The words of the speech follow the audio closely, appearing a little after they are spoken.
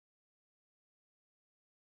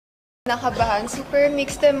Nakabahan, super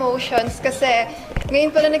mixed emotions kasi ngayon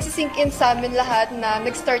pala nagsisink in sa amin lahat na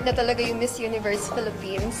nag-start na talaga yung Miss Universe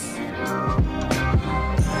Philippines.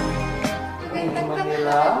 Magandang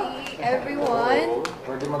tanghali, everyone.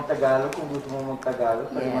 Pwede mag-Tagalog kung gusto mo mag-Tagalog.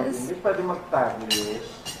 Pwede mag-English, pwede mag-Taglish.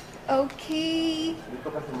 Okay. Dito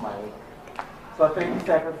kasi mic. So, 30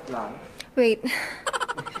 seconds lang. Wait.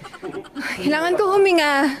 Kailangan kong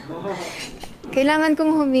huminga. Kailangan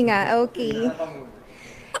kong huminga. Okay.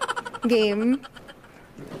 Game.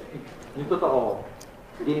 Yung totoo.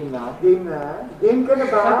 Game na? Game na? Game ka na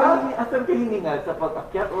ba? Asan ka hininga? Sa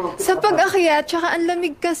pag-akyat o... Sa pag-akyat, tsaka ang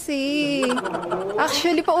lamig kasi.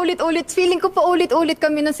 Actually, paulit-ulit. Feeling ko paulit-ulit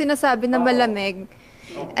kami nang sinasabi na malamig.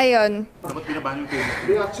 Ayun. Dapat binaban yung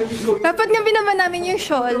Dapat nga binaban namin yung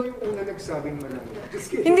shawl. Yung una nagsabing malamig.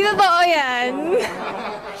 Hindi totoo yan.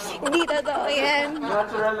 Hindi totoo yan.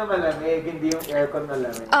 Natural na malamig, hindi yung aircon na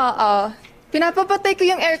lamig. Oo. Pinapapatay ko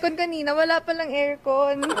yung aircon kanina, wala palang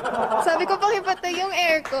aircon. Sabi ko pakipatay yung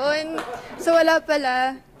aircon. So wala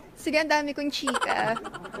pala. Sige, ang dami kong chika.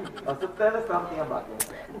 So tell us something about it.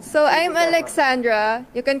 So I'm Alexandra.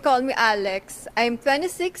 You can call me Alex. I'm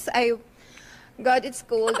 26. God, it's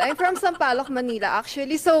cold. I'm from Sampaloc, Manila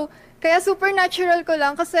actually. So, kaya super natural ko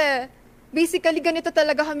lang kasi basically ganito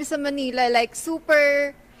talaga kami sa Manila. Like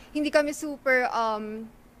super, hindi kami super,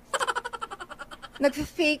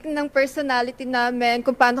 nag-fake ng personality namin,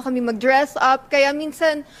 kung paano kami mag-dress up. Kaya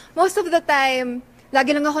minsan, most of the time,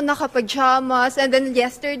 lagi lang ako naka-pajamas. And then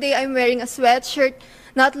yesterday, I'm wearing a sweatshirt,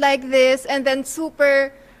 not like this. And then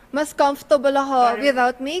super, mas comfortable ako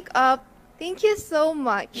without makeup. Thank you so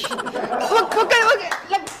much.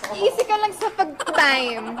 Easy ka lang sa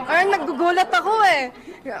pag-time. Parang nagugulat ako eh.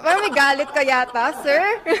 Parang may galit ka yata, sir.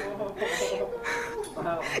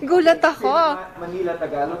 Gulat ako. Manila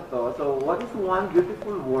Tagalog to. So, what is one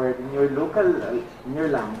beautiful word in your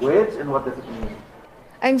language, and what does it mean?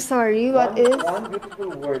 I'm sorry, what is? One beautiful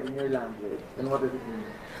word in your language, and what does it mean?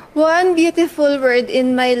 One beautiful word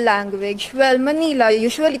in my language. Well, Manila,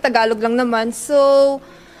 usually Tagalog lang naman. So,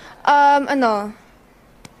 hindi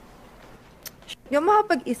ako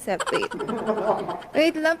makapag-isip.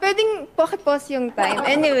 Wait lang, pwedeng pause yung time.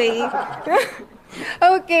 Anyway.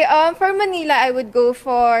 Okay, for Manila, I would go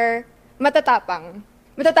for matatapang.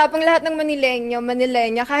 Matatapang lahat ng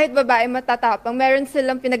Manilenya, kahit babae matatapang, meron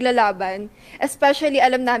silang pinaglalaban. Especially,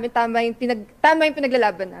 alam namin, tama yung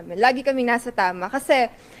pinaglalaban namin. Lagi kami nasa tama.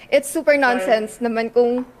 Kasi, it's super nonsense naman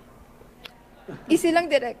kung easy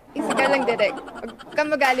lang direct. Easy ka lang direct. Huwag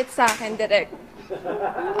kang magalit sa akin direct.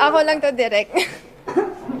 Ako lang to direct.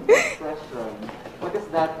 Question. What is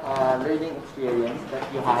that learning experience that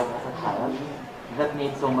you had as a child that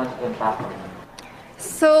made so much impact on you?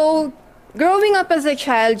 So, growing up as a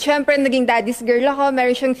child, syempre naging daddy's girl ako.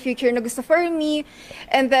 Meron siyang future na gusto for me.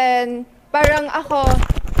 And then, parang ako,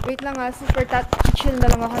 wait lang super chill na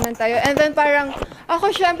lang ako ng tayo. And then parang,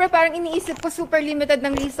 ako syempre parang iniisip ko super limited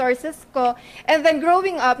ng resources ko. And then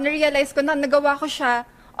growing up, na-realize ko na nagawa ko siya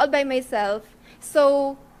all by myself.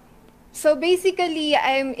 So basically,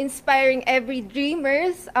 I'm inspiring every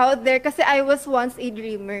dreamers out there kasi I was once a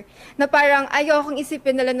dreamer. Na parang ayokong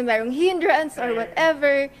isipin nila na merong hindrance or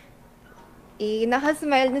whatever.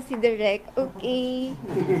 Nakasmile na si Direk. Okay.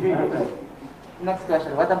 Next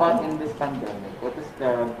question. What about in this pandemic? What is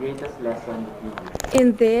the greatest lesson that you learned?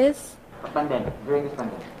 In this? During this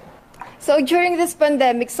pandemic. So during this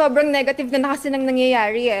pandemic, sobrang negative na kasi nang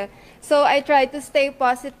nangyayari eh. So I try to stay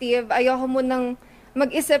positive. Ayoko munang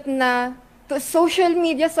mag-isip na social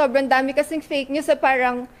media, sobrang dami kasing fake news.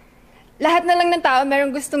 Parang lahat na lang ng tao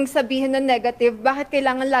merong gustong sabihin na negative. Bakit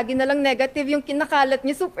kailangan lagi na lang negative? Yung kinakalat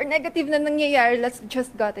niyo, super negative na nangyayari. Let's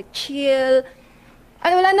just gotta chill.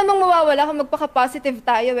 Wala namang mawawala kung magpaka-positive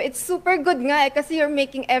tayo. It's super good nga eh, kasi you're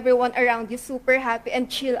making everyone around you super happy and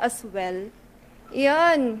chill as well.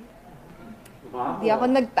 Yan. Hindi ako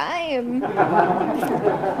nag-time.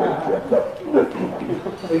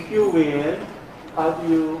 If you win, how do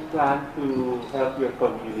you plan to help your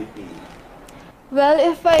community? Well,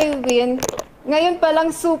 if I win, ngayon pa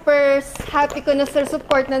lang super happy ko na sa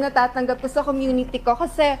support na natatanggap ko sa community ko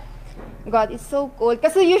kasi God, it's so cold.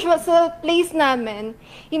 Kasi usual sa place namin,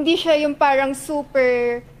 hindi siya yung parang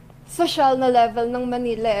super social na level ng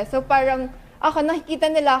Manila. So parang ako, nakikita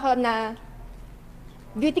nila ako na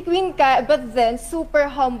beauty queen ka, but then super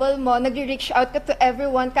humble mo, nag-reach out ka to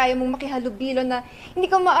everyone, kaya mong makihalubilo na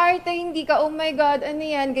hindi ka maarte, hindi ka, oh my God, ano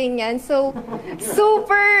yan, ganyan. So,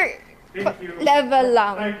 super level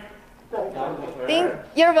lang.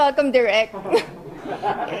 You're welcome, Direk.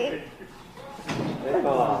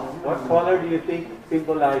 What color do you think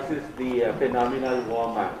symbolizes the phenomenal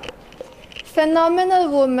woman?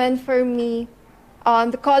 Phenomenal woman for me,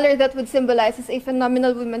 the color that would symbolize as a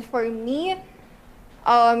phenomenal woman for me,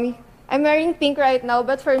 I'm wearing pink right now,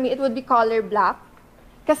 but for me, it would be color black.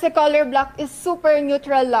 Kasi color black is super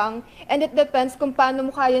neutral lang, and it depends kung paano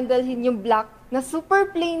mo kayang dalhin yung black na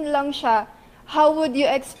super plain lang siya. How would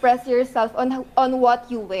you express yourself on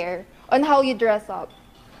what you wear, on how you dress up?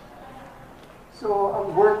 So,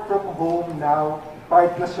 ang work from home now,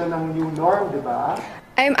 part na siya ng new norm, di ba?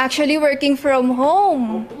 I'm actually working from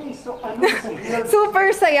home. Okay, so anong skills,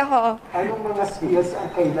 Super saya ko. anong mga skills ang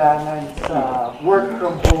kailangan sa work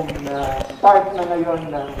from home na part na ngayon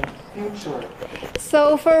ng future?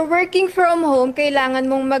 So, for working from home, kailangan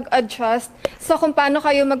mong mag-adjust sa kung paano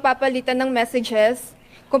kayo magpapalitan ng messages,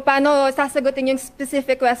 kung paano sasagutin yung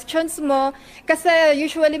specific questions mo. Kasi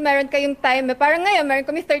usually meron kayong time. Parang ngayon, meron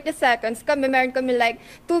kami 30 seconds. Meron kami like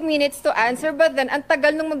 2 minutes to answer. But then, ang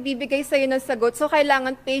tagal nung magbibigay sa'yo ng sagot. So,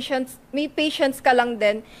 kailangan may patience ka lang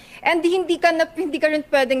din. And hindi ka rin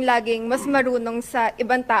pwedeng laging mas marunong sa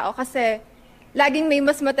ibang tao kasi laging may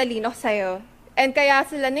mas matalino sa'yo. And kaya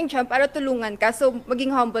sila nandiyan para tulungan ka. So,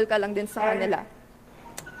 maging humble ka lang din sa kanila.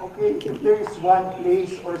 Okay, if there is one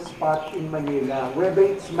place or spot in Manila, whether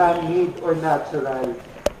it's man-made or natural,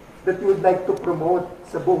 that you would like to promote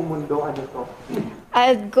sa buong mundo, ano to?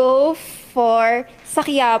 I'd go for sa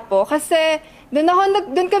Quiapo kasi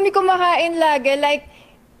doon kami kumakain lagi. Like,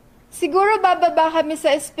 siguro bababa kami sa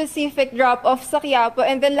specific drop-off sa Quiapo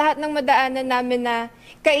and then lahat ng madaanan namin na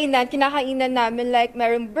kinakainan namin like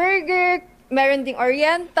merong burger, meron ding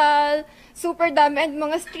oriental, super dami, and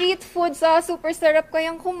mga street foods, super sarap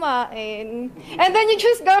kayang kumain. And then you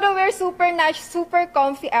just gotta wear super nice, super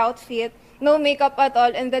comfy outfit, no makeup at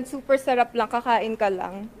all, and then super sarap lang, kakain ka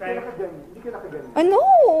lang. Hindi ka nakaganon. Ano?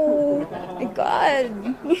 My God.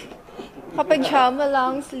 Kapajama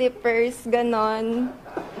lang, slippers, ganon.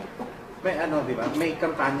 May di ba? May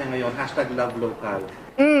kampanya ngayon, #LoveLocal.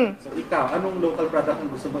 So ikaw, anong local product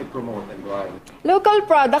ang gusto mo i-promote and why? Local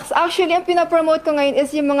products, actually, ang pinapromote ko ngayon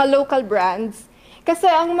is yung mga local brands. Kasi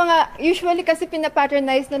usually kasi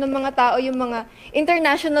pinapatronize na ng mga tao yung mga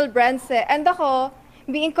international brands eh. And ako,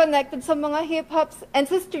 being connected sa mga hip-hops and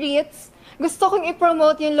sa streets, gusto kong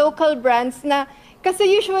i-promote yung local brands na, kasi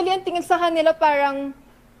usually ang tingin sa kanila parang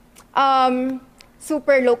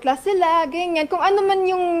super low class sila, ganyan. Kung ano man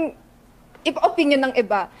yung opinion ng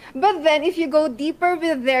iba. But then, if you go deeper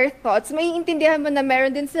with their thoughts, maiintindihan mo na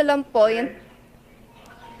meron din silang point.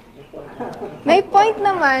 May point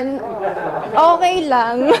naman. Okay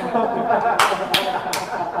lang.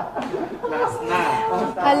 Last na.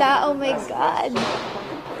 Hala, oh my God.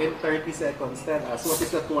 In 30 seconds, tell us, what is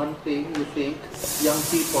that one thing you think young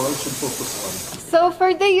people should focus on? So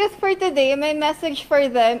for the youth for today, my message for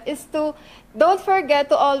them is to don't forget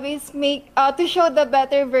to always to show the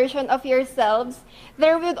better version of yourselves.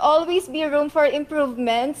 There would always be room for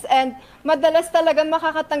improvements, and madalas talaga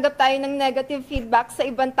makakatanggap tayo ng negative feedback sa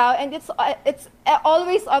ibang tao, and it's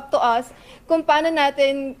always up to us kung paano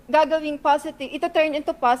natin gagawing positive, ito-turn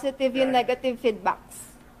into positive yung negative feedbacks.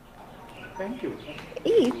 Thank you.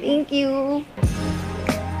 Thank you.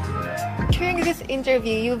 During this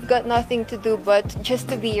interview, you've got nothing to do but just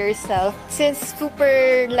to be yourself. Since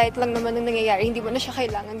super light lang naman ang nangyayari, hindi mo na siya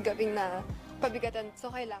kailangan gawing na pabigatan. So,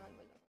 kailangan